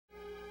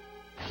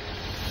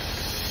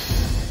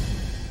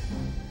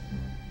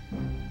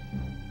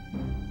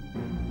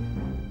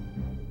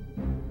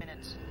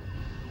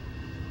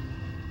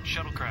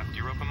Shuttlecraft,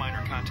 Europa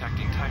Minor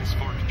contacting Titus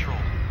 4 Control.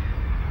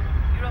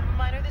 Europa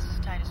Minor, this is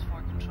Titus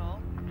 4 Control.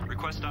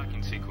 Request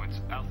docking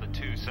sequence, Alpha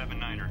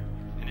 279er.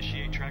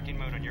 Initiate tracking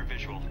mode on your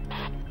visual.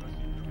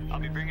 I'll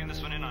be bringing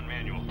this one in on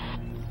manual.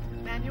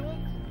 Manual?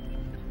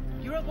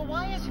 Europa,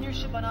 why isn't your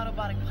ship on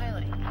automatic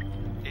piloting?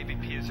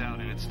 ABP is out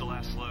and it's the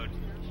last load.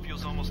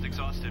 Fuel's almost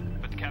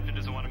exhausted, but the captain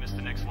doesn't want to miss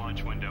the next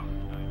launch window.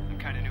 I'm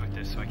kind of new at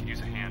this, so I could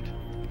use a hand.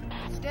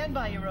 Stand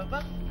by,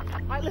 Europa. All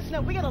right, listen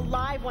up. We got a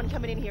live one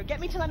coming in here. Get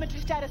me telemetry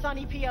status on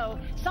EPO.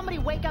 Somebody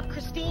wake up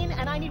Christine,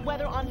 and I need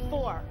weather on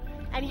 4.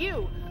 And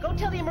you, go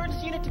tell the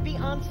emergency unit to be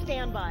on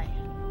standby.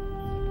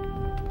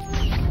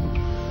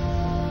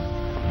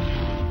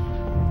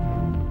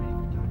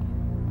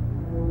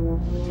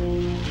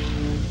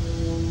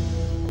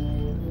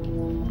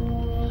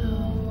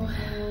 Oh,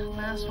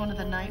 last one of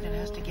the night, it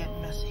has to get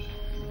messy.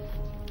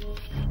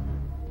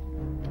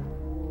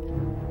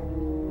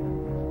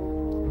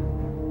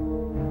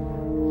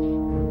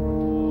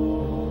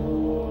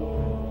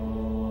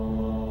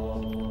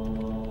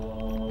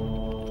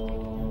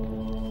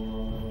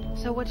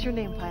 So what's your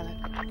name, pilot?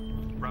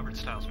 Robert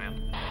Stiles,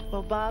 ma'am.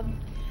 Well, Bob,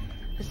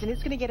 listen,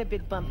 it's gonna get a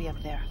bit bumpy up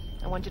there.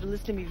 I want you to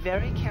listen to me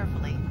very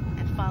carefully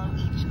and follow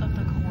each of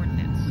the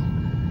coordinates.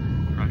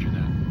 Roger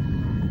that.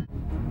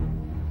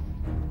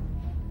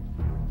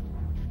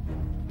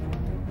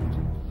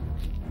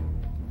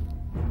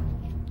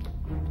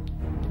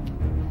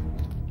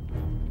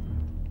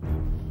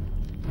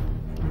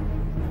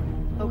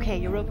 Okay,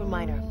 Europa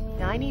Minor.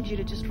 Now I need you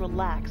to just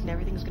relax and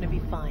everything's gonna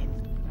be fine.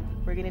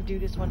 We're gonna do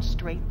this one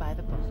straight by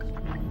the book.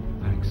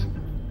 Thanks.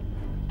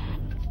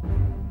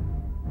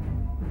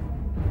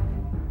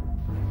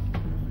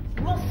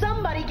 Will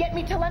somebody get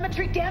me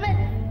telemetry, damn it?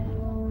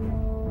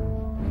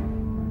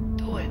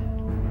 Do it.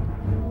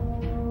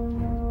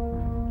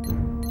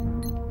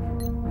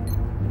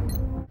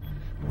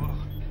 Whoa,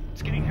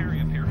 it's getting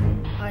hairy up here.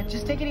 All right,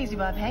 just take it easy,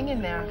 Bob. Hang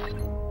in there.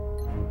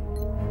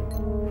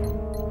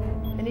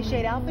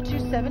 Initiate Alpha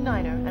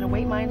 279er and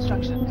await my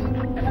instructions.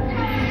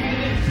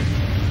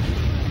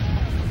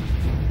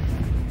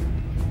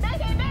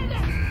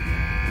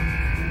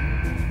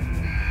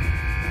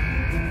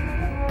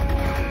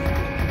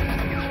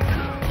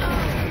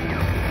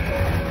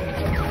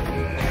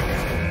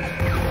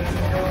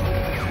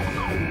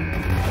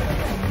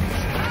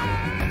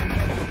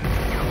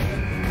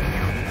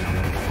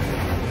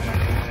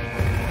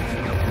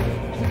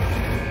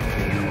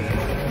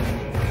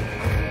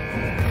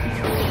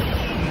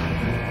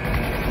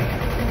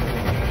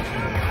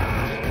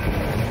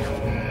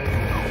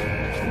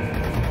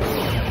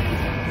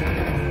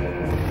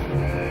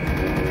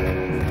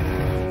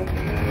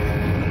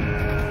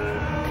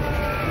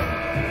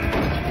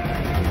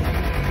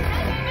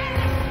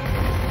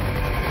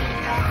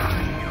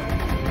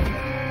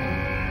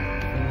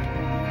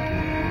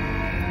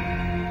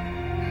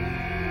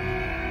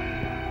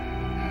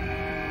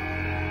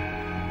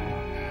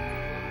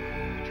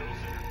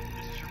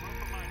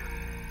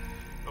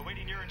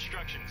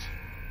 Instructions.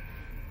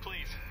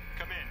 Please,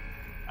 come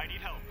in. I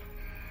need help.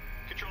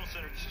 Control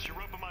Center, this is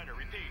Europa Minor.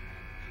 Repeat.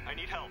 I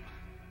need help.